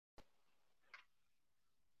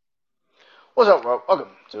What's up, bro? Welcome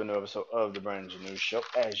to a new episode of the BrandonJaneauShow.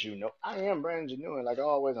 As you know, I am Brandon Janeau, and like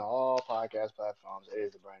always on all podcast platforms, it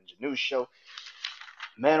is the BrandonJaneauShow.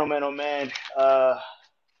 Man, oh man, oh man.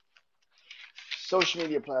 Social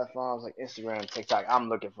media platforms like Instagram, TikTok. I'm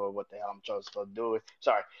looking for what the hell I'm supposed to do with.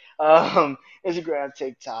 Sorry. Instagram,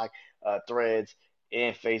 TikTok, Threads,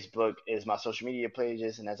 and Facebook is my social media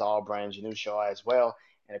pages, and that's all BrandonJaneauShow as well.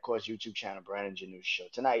 And of course, YouTube channel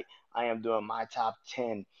BrandonJaneauShow. Tonight, I am doing my top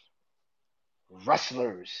 10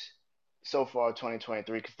 wrestlers so far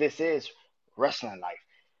 2023 because this is wrestling life.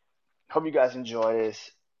 Hope you guys enjoy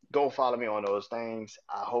this. Go follow me on those things.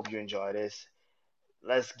 I hope you enjoy this.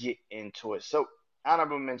 Let's get into it. So,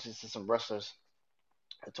 honorable mentions to some wrestlers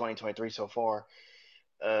of 2023 so far.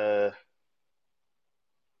 I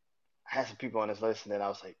had some people on this list, and then I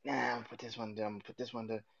was like, nah, I'm gonna put this one down, put this one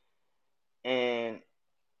down. And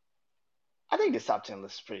I think this top 10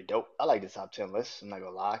 list is pretty dope. I like this top 10 list. I'm not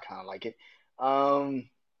gonna lie, I kind of like it. Um,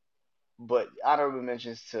 but honorable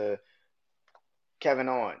mentions to Kevin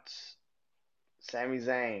Owens, Sami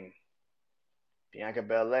Zayn, Bianca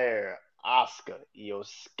Belair, Asuka, Io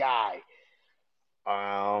Sky.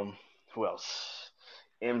 Who else?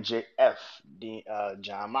 MJF,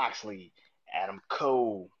 John Moxley, Adam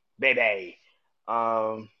Cole, baby.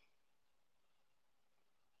 Um,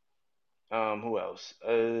 who else?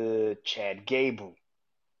 Chad Gable,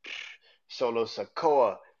 Solo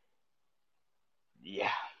Sokoa.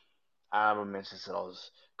 Yeah, honorable mentions to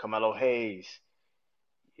those. Carmelo Hayes.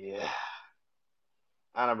 Yeah,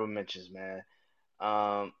 honorable mentions, man.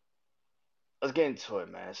 Um, let's get into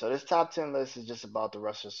it, man. So this top 10 list is just about the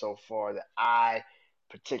wrestlers so far that I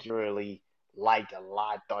particularly liked a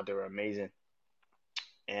lot, thought they were amazing.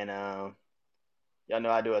 And y'all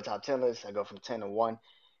know I do a top 10 list. I go from 10 to 1.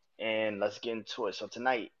 And let's get into it. So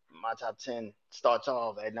tonight, my top 10 starts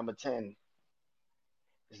off at number 10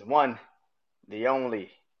 is the one, the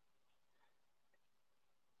only,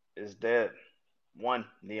 is the one,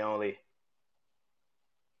 the only.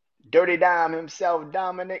 Dirty Dime himself,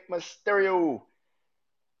 Dominic Mysterio.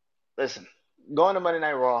 Listen, going to Monday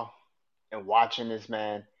Night Raw and watching this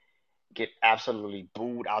man get absolutely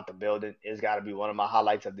booed out the building is got to be one of my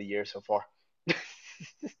highlights of the year so far. It's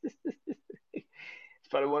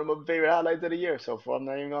probably one of my favorite highlights of the year so far. I'm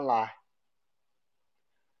not even gonna lie.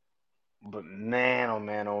 But man, oh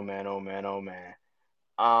man, oh man, oh man, oh man.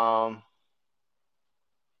 Um,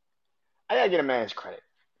 I gotta get a man's credit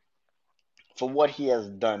for what he has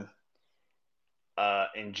done.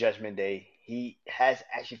 In Judgment Day, he has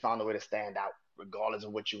actually found a way to stand out, regardless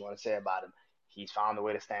of what you want to say about him. He's found a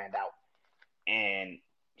way to stand out, and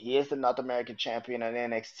he is the North American champion in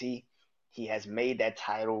NXT. He has made that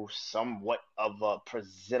title somewhat of a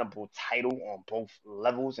presentable title on both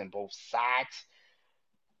levels and both sides.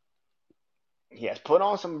 He has put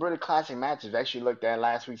on some really classic matches. I actually looked at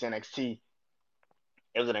last week's NXT.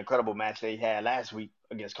 It was an incredible match that he had last week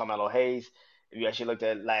against Carmelo Hayes. If you actually looked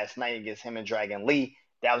at last night against him and Dragon Lee,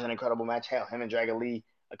 that was an incredible match. Hell, him and Dragon Lee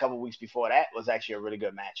a couple weeks before that was actually a really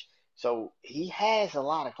good match. So he has a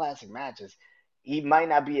lot of classic matches. He might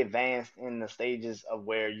not be advanced in the stages of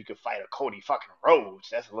where you could fight a Cody fucking Rhodes.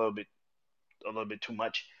 That's a little bit too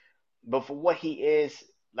much. But for what he is,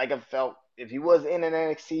 like I felt, if he was in an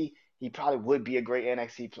NXT, he probably would be a great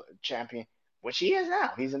NXT champion, which he is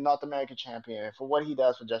now. He's a North American champion, and for what he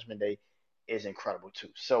does for Judgment Day is incredible too.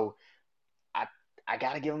 So I I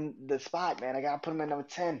gotta give him the spot, man. I gotta put him at number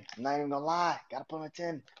 10. I'm not even gonna lie, gotta put him at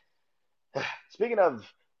 10. Speaking of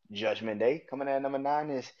Judgment Day, coming in at number 9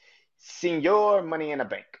 is Senior Money in the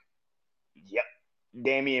Bank. Yep,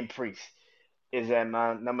 Damian Priest is at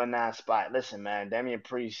my number 9 spot. Listen, man, Damian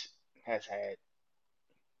Priest has had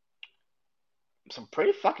some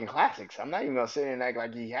pretty fucking classics. I'm not even gonna sit here and act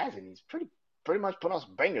like he hasn't. He's pretty much put on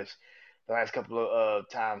some bangers the last couple of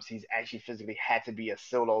times he's actually physically had to be a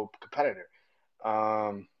solo competitor.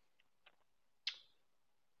 Um,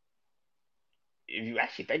 if you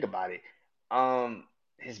actually think about it,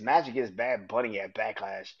 his match against Bad Bunny at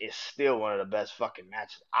Backlash is still one of the best fucking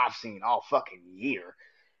matches I've seen all fucking year.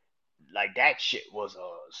 Like that shit was a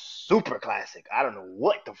super classic. I don't know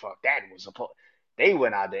what the fuck that was supposed. They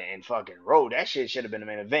went out there and fucking rode. That shit should have been the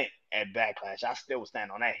main event at Backlash. I still would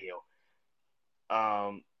stand on that hill.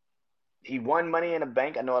 Um, he won Money in the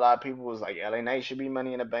Bank. I know a lot of people was like LA Knight should be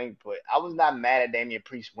Money in the Bank, but I was not mad at Damian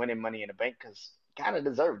Priest winning Money in the Bank because kind of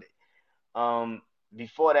deserved it. Um,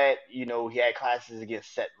 before that, he had classes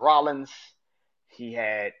against Seth Rollins. He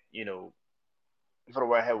had, for the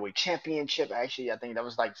World Heavyweight Championship. Actually, I think that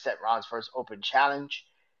was like Seth Rollins' first open challenge.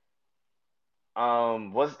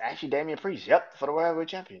 Was actually Damian Priest. Yep, for the World Heavyweight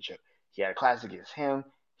Championship. He had a class against him.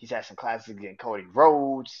 He's had some classes against Cody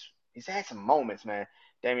Rhodes. He's had some moments, man.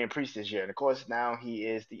 Damian Priest this year, and of course now he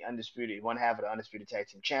is the undisputed one half of the undisputed tag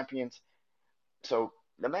team champions. So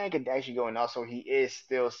the man could actually go, and also he is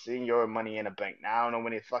still senior Money in the Bank. Now I don't know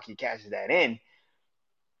when the fuck he cashes that in,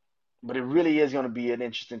 but it really is going to be an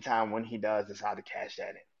interesting time when he does decide to cash that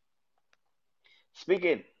in.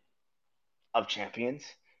 Speaking of champions,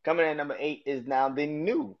 coming in at number 8 is now the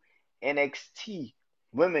new NXT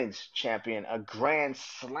Women's Champion, a Grand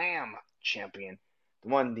Slam champion, the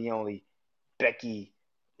one, the only Becky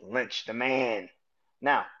Lynch, the man.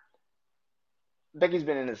 Now, Becky's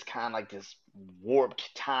been in this kind of like this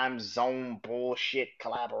warped time zone bullshit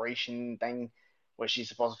collaboration thing where she's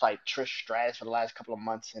supposed to fight Trish Stratus for the last couple of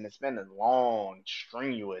months, and it's been a long,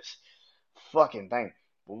 strenuous fucking thing.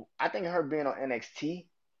 I think her being on NXT,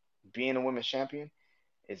 being a women's champion,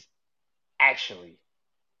 is actually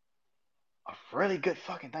a really good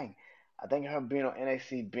fucking thing. I think her being on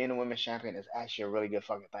NXT, being a women's champion, is actually a really good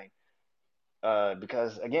fucking thing.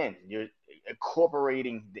 Because again, you're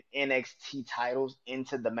incorporating the NXT titles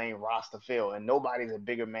into the main roster field, and nobody's a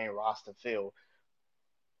bigger main roster field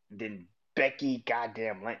than Becky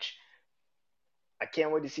goddamn Lynch. I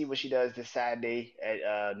can't wait to see what she does this Saturday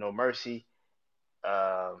at No Mercy.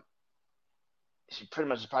 Uh, she pretty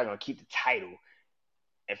much is probably gonna keep the title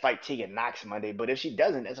and fight Tegan Knox Monday, but if she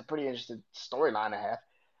doesn't, that's a pretty interesting storyline to have.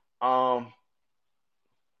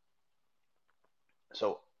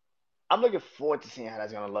 So I'm looking forward to seeing how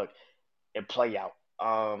that's gonna look and play out.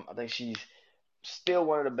 I think she's still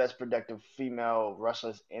one of the best productive female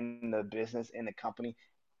wrestlers in the business, in the company.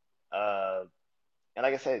 Uh, and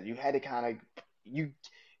like I said, you had to kind of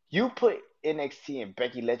you put NXT in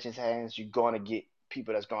Becky Lynch's hands, you're going to get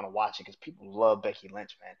people that's going to watch it because people love Becky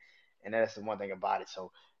Lynch, man, and that's the one thing about it.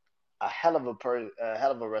 So a hell of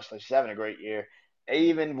a wrestler. She's having a great year.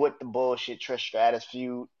 Even with the bullshit Trish Stratus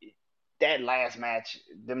feud, that last match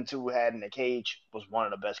them two had in the cage was one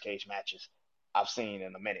of the best cage matches I've seen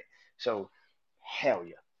in a minute. So hell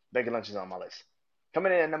yeah, Becky Lynch is on my list.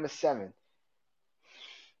 Coming in at number 7,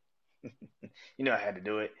 you know I had to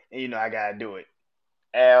do it, and you know I gotta do it.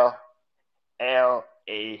 L L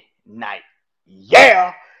A Knight.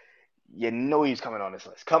 Yeah, you know he's coming on this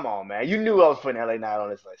list. Come on, man. You knew I was putting LA Knight on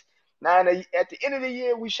this list. Now, at the end of the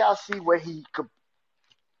year, we shall see where he could,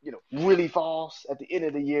 really falls at the end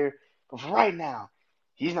of the year. But for right now,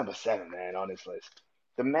 he's number 7, man, on this list.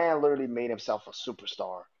 The man literally made himself a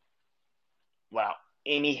superstar without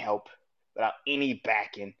any help, without any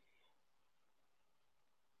backing.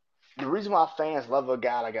 The reason why fans love a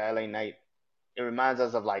guy like LA Knight, it reminds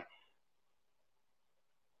us of like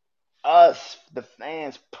us, the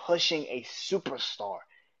fans, pushing a superstar.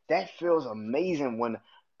 That feels amazing when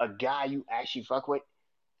a guy you actually fuck with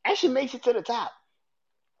actually makes it to the top.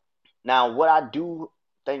 Now, what I do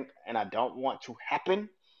think and I don't want to happen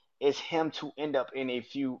is him to end up in a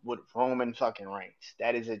feud with Roman fucking Reigns.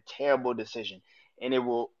 That is a terrible decision, and it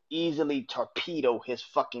will easily torpedo his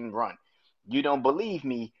fucking run. You don't believe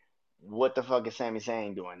me? What the fuck is Sami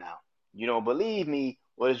Zayn doing now? You don't believe me?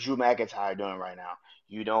 What is Drew McIntyre doing right now?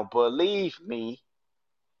 You don't believe me?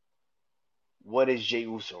 What is Jey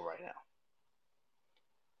Uso right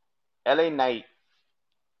now? LA Knight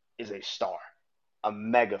is a star, a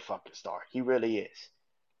mega fucking star. He really is.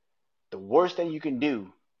 The worst thing you can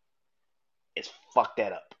do is fuck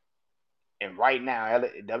that up. And right now,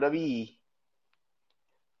 WWE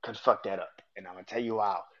could fuck that up. And I'm gonna tell you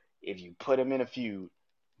how. If you put him in a feud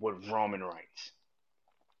with Roman Reigns,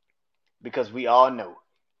 because we all know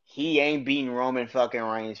he ain't beating Roman fucking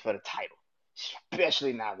Reigns for the title,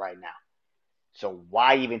 especially not right now. So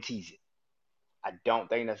why even tease it? I don't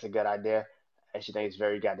think that's a good idea. I actually think it's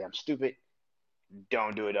very goddamn stupid.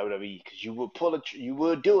 Don't do it WWE because you will pull it. You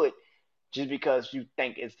will do it just because you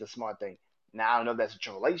think it's the smart thing. Now I don't know if that's a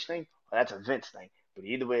Triple H thing or that's a Vince thing, but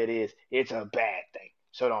either way it is, it's a bad thing.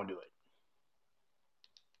 So don't do it.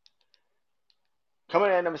 Coming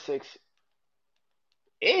in at number 6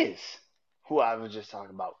 is who I was just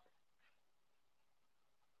talking about.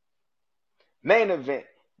 Main event,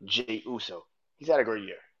 Jey Uso. He's had a great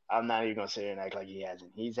year. I'm not even gonna sit here and act like he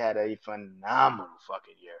hasn't. He's had a phenomenal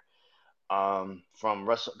fucking year. From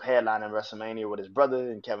headlining WrestleMania with his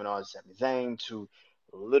brother and Kevin Owens, Sami Zayn, to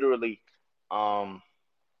literally um,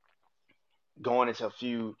 going into a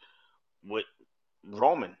feud with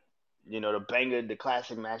Roman. The banger, the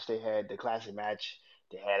classic match they had, the classic match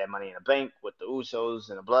they had at Money in the Bank with the Usos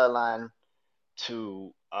and the Bloodline,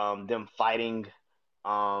 to them fighting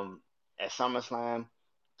at SummerSlam.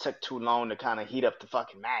 Took too long to kind of heat up the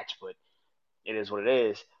fucking match, but it is what it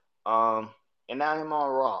is. Um, and now him on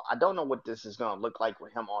Raw. I don't know what this is gonna look like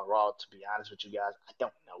with him on Raw. To be honest with you guys, I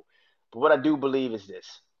don't know. But what I do believe is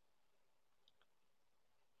this: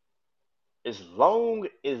 as long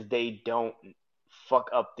as they don't fuck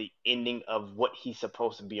up the ending of what he's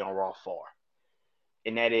supposed to be on Raw for,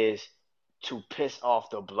 and that is to piss off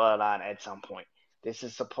the Bloodline at some point. This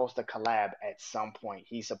is supposed to collab at some point.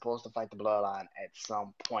 He's supposed to fight the Bloodline at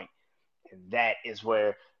some point. And that is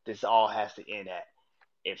where this all has to end at.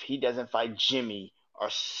 If he doesn't fight Jimmy or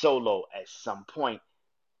Solo at some point,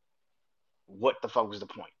 what the fuck was the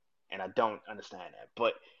point? And I don't understand that.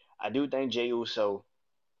 But I do think Jey Uso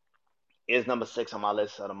is number 6 on my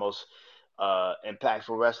list of the most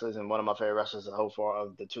impactful wrestlers and one of my favorite wrestlers so far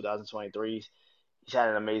of the 2023s. He's had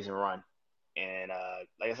an amazing run. And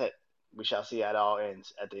like I said, we shall see how it all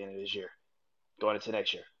ends at the end of this year, going into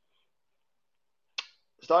next year.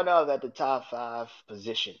 Starting off at the top 5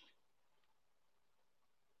 position,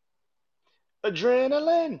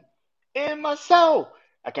 Adrenaline in my soul.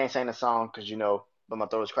 I can't sing the song because but my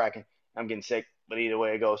throat is cracking. I'm getting sick. But either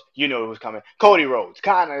way it goes, you know who's coming. Cody Rhodes,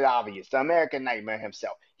 kind of obvious. The American Nightmare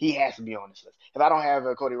himself. He has to be on this list. If I don't have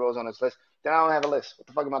Cody Rhodes on this list, then I don't have a list. What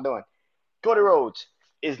the fuck am I doing? Cody Rhodes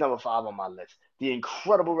is number 5 on my list. The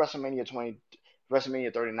incredible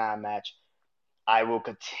WrestleMania 39 match. I will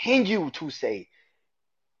continue to say,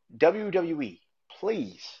 WWE,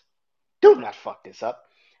 please do not fuck this up.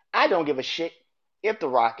 I don't give a shit if The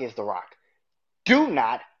Rock is The Rock. Do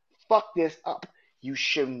not fuck this up. You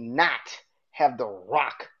should not have The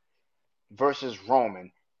Rock versus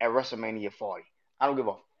Roman at WrestleMania 40. I don't give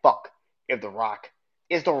a fuck if The Rock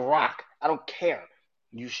is The Rock. I don't care.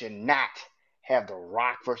 You should not have The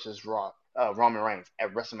Rock versus Roman Reigns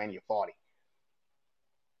at WrestleMania 40.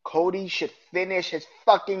 Cody should finish his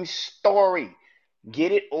fucking story.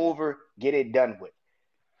 Get it over, get it done with.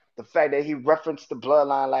 The fact that he referenced the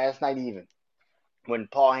bloodline last night, even when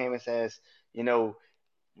Paul Heyman says,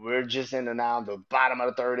 we're just in the bottom of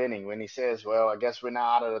the third inning. When he says, well, I guess we're now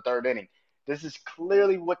out of the third inning. This is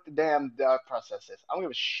clearly what the damn process is. I don't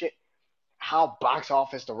give a shit how box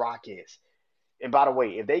office The Rock is. And by the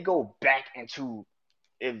way, if they go back into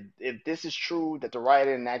if this is true that the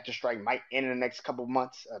writer and actor strike might end in the next couple of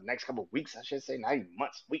months, next couple of weeks, I should say, not even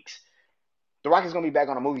months, weeks. The Rock is gonna be back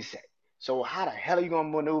on a movie set. So how the hell are you gonna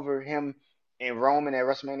maneuver him and Roman at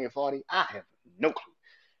WrestleMania 40? I have no clue.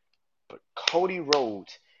 But Cody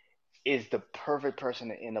Rhodes is the perfect person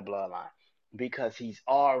to end the bloodline because he's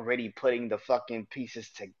already putting the fucking pieces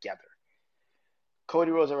together.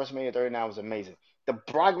 Cody Rhodes at WrestleMania 39 was amazing. The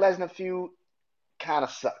Brock Lesnar feud kind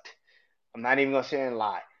of sucked. I'm not even gonna sit and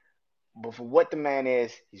lie. But for what the man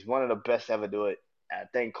is, he's one of the best to ever do it. I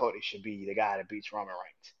think Cody should be the guy that beats Roman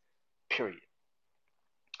Reigns. Period.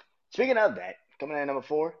 Speaking of that, coming in at number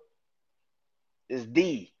 4 is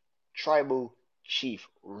the tribal chief,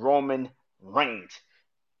 Roman Reigns.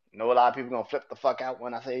 I know a lot of people gonna flip the fuck out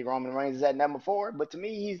when I say Roman Reigns is at number 4, but to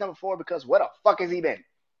me, he's number 4 because where the fuck has he been?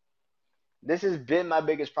 This has been my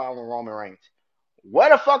biggest problem with Roman Reigns. Where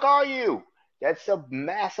the fuck are you? That's a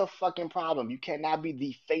massive fucking problem. You cannot be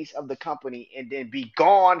the face of the company and then be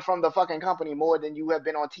gone from the fucking company more than you have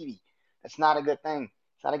been on TV. That's not a good thing.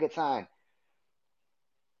 It's not a good sign.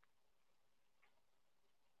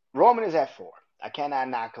 Roman is at 4. I cannot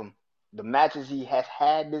knock him. The matches he has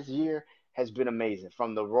had this year has been amazing.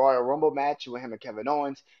 From the Royal Rumble match with him and Kevin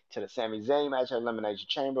Owens to the Sami Zayn match at Elimination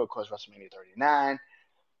Chamber, of course, WrestleMania 39,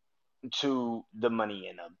 to the Money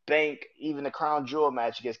in the Bank, even the Crown Jewel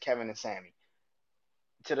match against Kevin and Sami,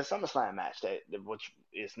 to the SummerSlam match, which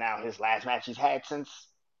is now his last match he's had since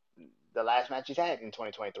the last match he's had in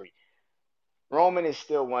 2023. Roman is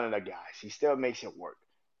still one of the guys. He still makes it work.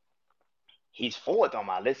 He's 4th on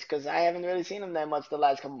my list because I haven't really seen him that much the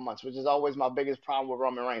last couple months, which is always my biggest problem with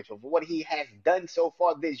Roman Reigns. But for what he has done so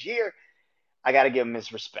far this year, I got to give him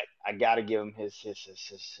his respect. I got to give him his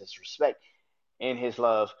respect and his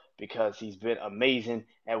love because he's been amazing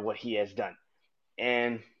at what he has done.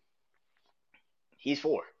 And he's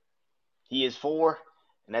 4. He is 4,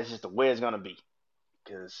 and that's just the way it's going to be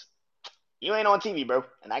because you ain't on TV, bro,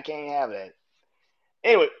 and I can't have that.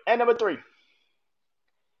 Anyway, at number 3.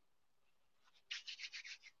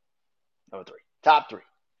 Number 3. Top 3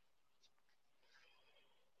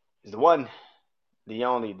 is the one, the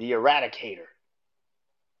only, the eradicator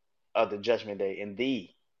of the Judgment Day and the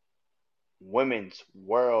women's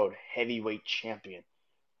world heavyweight champion,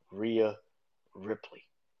 Rhea Ripley.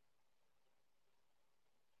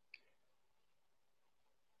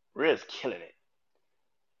 Rhea's killing it.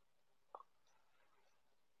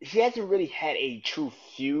 She hasn't really had a true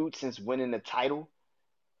feud since winning the title,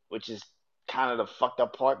 which is kind of the fucked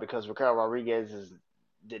up part because Raquel Rodriguez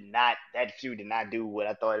did not that feud did not do what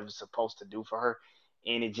I thought it was supposed to do for her.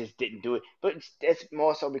 and it just didn't do it. But it's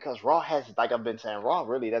more so because Raw has, like I've been saying, Raw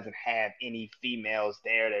really doesn't have any females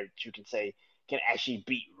there that you can say can actually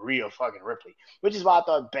beat real fucking Ripley, which is why I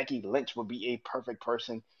thought Becky Lynch would be a perfect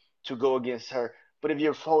person to go against her. But if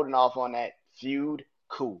you're holding off on that feud,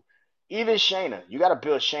 cool. Even Shayna, you got to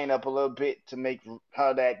build Shayna up a little bit to make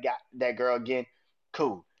her that girl again.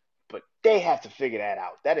 Cool, but they have to figure that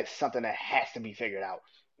out. That is something that has to be figured out.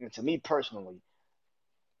 And to me personally,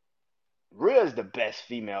 Rhea is the best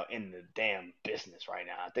female in the damn business right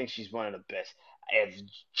now. I think she's one of the best. If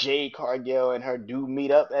Jade Cargill and her do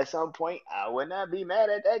meet up at some point, I would not be mad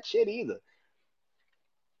at that shit either.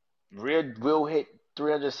 Rhea will hit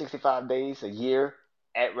 365 days a year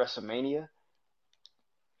at WrestleMania.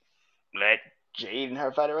 Let Jade and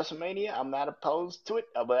her fight at WrestleMania. I'm not opposed to it.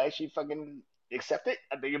 I would actually fucking accept it.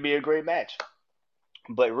 I think it'd be a great match.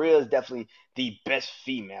 But Rhea is definitely the best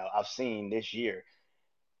female I've seen this year.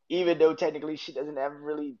 Even though technically she doesn't have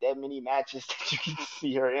really that many matches that you can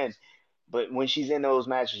see her in. But when she's in those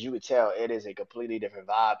matches, you could tell it is a completely different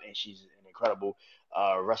vibe, and she's an incredible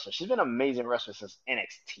wrestler. She's been an amazing wrestler since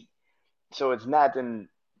NXT, so it's nothing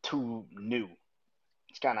too new.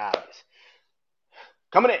 It's kind of obvious.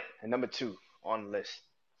 Coming in at number two on the list,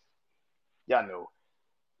 y'all know,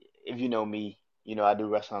 if you know me, you know I do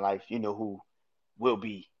wrestling life. You know who will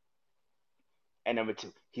be at number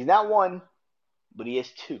two. He's not one, but he is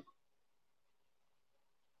two.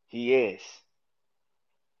 He is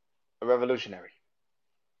a revolutionary.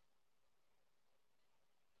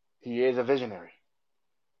 He is a visionary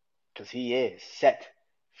because he is Seth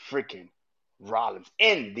freaking Rollins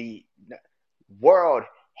in the world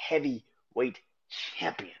heavyweight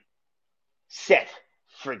champion. Seth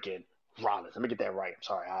freaking Rollins. Let me get that right. I'm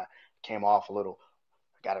sorry, I came off a little.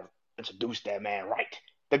 I gotta introduce that man right.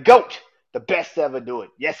 The GOAT, the best to ever do it.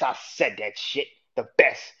 Yes, I said that shit. The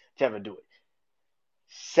best to ever do it.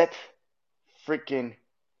 Seth freaking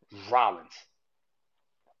Rollins.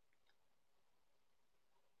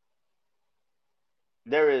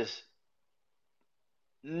 There is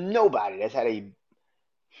nobody that's had a.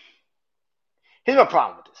 Here's my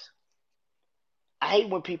problem with this. I hate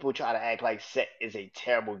when people try to act like Seth is a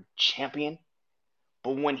terrible champion,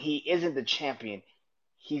 but when he isn't the champion,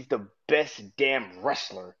 he's the best damn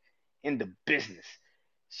wrestler in the business.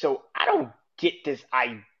 So I don't get this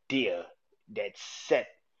idea that Seth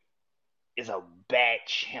is a bad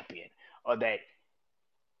champion or that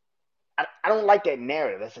I don't like that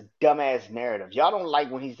narrative. That's a dumbass narrative. Y'all don't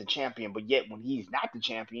like when he's the champion, but yet when he's not the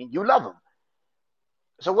champion, you love him.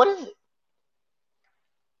 So what is it?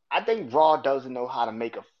 I think Raw doesn't know how to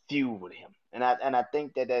make a feud with him, and I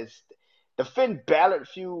think that that's the Finn Balor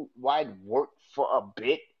feud. Why it worked for a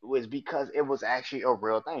bit was because it was actually a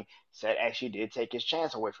real thing. Seth actually did take his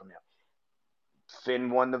chance away from him.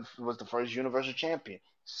 Finn was the first Universal Champion.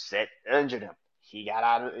 Seth injured him. He got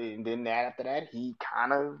out of, and then after that, he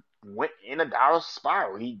kind of went in a downward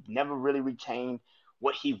spiral. He never really retained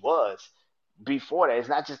what he was before that. It's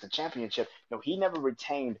not just a championship. No, he never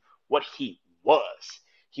retained what he was.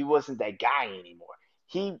 He wasn't that guy anymore.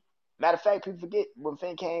 He, matter of fact, people forget when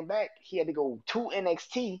Finn came back, he had to go to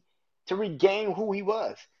NXT to regain who he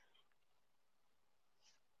was.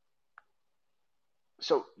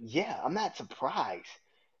 So yeah, I'm not surprised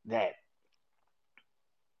that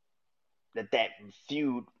that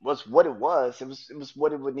feud was what it was. It was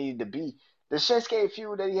what it would need to be. The Shinsuke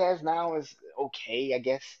feud that he has now is okay, I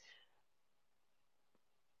guess.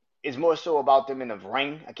 It's more so about them in the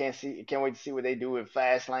ring. I can't wait to see what they do in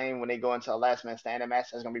Fastlane when they go into a last man standing match.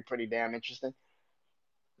 That's gonna be pretty damn interesting.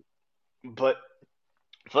 But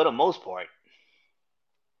for the most part,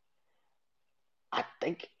 I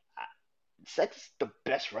think Seth's the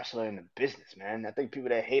best wrestler in the business, man. I think people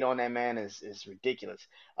that hate on that man is ridiculous.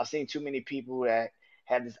 I've seen too many people that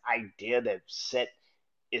have this idea that Seth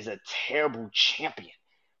is a terrible champion,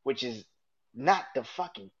 which is not the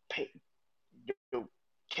fucking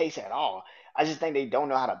case at all. I just think they don't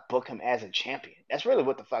know how to book him as a champion. That's really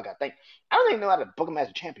what the fuck I think. I don't even know how to book him as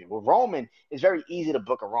a champion. Well, Roman is very easy to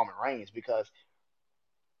book a Roman Reigns because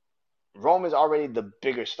Roman's already the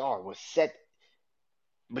bigger star. With Seth,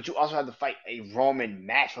 but you also have to fight a Roman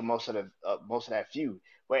match for most of that feud.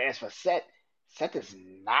 Whereas for Seth, Seth is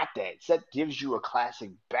not that. Seth gives you a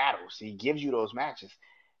classic battle. So he gives you those matches.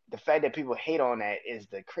 The fact that people hate on that is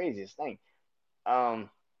the craziest thing. Um,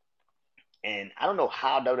 and I don't know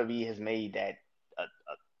how WWE has made that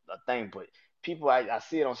a thing, but people I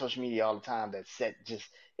see it on social media all the time that Seth just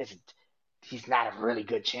it's he's not a really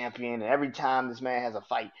good champion. And every time this man has a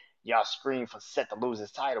fight, y'all scream for Seth to lose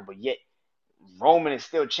his title, but yet Roman is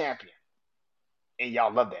still champion, and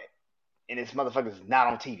y'all love that. And this motherfucker's not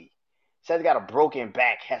on TV. Seth got a broken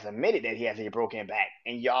back, has admitted that he has a broken back,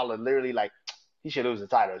 and y'all are literally like, he should lose the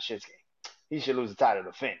title of Shinsuke. He should lose the title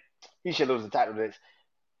to Finn. He should lose the title to this.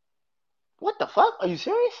 What the fuck? Are you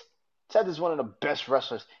serious? Seth is one of the best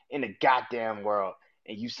wrestlers in the goddamn world,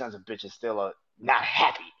 and you sons of bitches still are not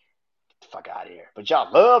happy. Get the fuck out of here. But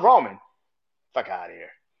y'all love Roman. Fuck out of here.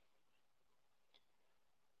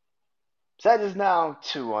 Seth is now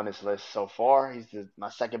 2 on this list so far. He's my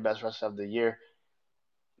second best wrestler of the year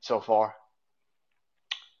so far.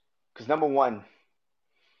 Because number 1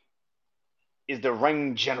 is the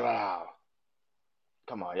Ring General.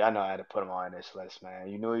 Come on, y'all know I had to put him on this list, man.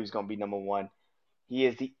 You knew he was gonna be number 1. He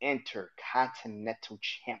is the Intercontinental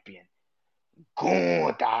Champion,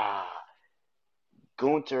 Gunther.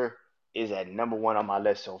 Gunther is at number 1 on my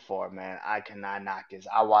list so far, man. I cannot knock this.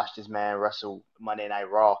 I watched this man wrestle Monday Night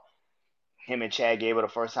Raw. Him and Chad Gable, the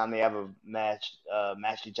first time they ever matched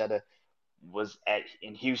each other, was at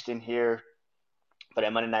in Houston here for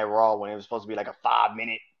that Monday Night Raw when it was supposed to be like a 5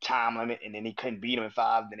 minute time limit, and then he couldn't beat him in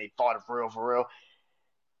 5. Then they fought it for real, for real.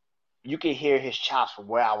 You can hear his chops from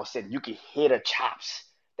where I was sitting. You can hear the chops.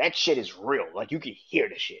 That shit is real. Like you can hear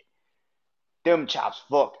the shit. Them chops,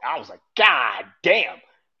 fuck. I was like, God damn.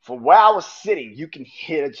 From where I was sitting, you can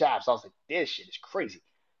hear the chops. I was like, this shit is crazy.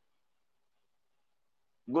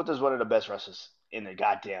 Gunther's one of the best wrestlers in the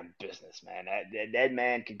goddamn business, man. That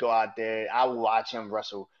man could go out there. I would watch him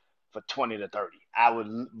wrestle for 20 to 30. I would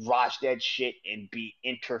watch that shit and be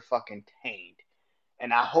inter fucking tained.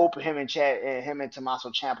 And I hope him and Tommaso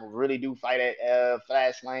Ciampa really do fight at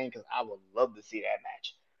Fastlane because I would love to see that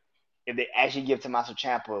match. If they actually give Tommaso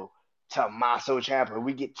Ciampa,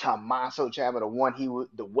 we get Tommaso Ciampa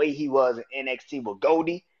the way he was in NXT with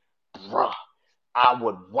Goldie, bruh, I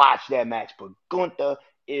would watch that match. But Gunther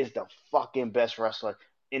is the fucking best wrestler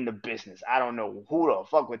in the business. I don't know who the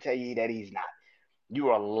fuck would tell you that he's not. You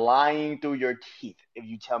are lying through your teeth if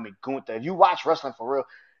you tell me Gunther. If you watch wrestling for real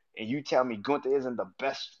and you tell me Gunther isn't the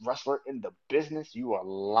best wrestler in the business, you are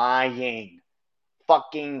lying.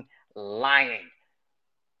 Fucking lying.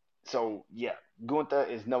 So yeah, Gunther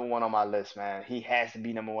is number 1 on my list, man. He has to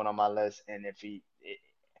be number 1 on my list, and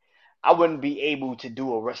I wouldn't be able to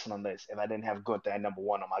do a wrestling list if I didn't have Gunther at number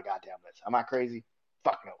 1 on my goddamn list. Am I crazy?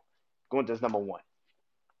 Fuck no. Gunther's number 1.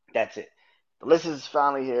 That's it. The list is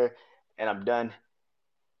finally here, and I'm done.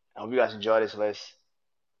 I hope you guys enjoy this list.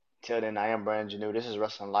 Till then, I am Brandon Janeau. This is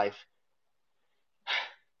Wrestling Life.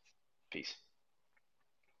 Peace.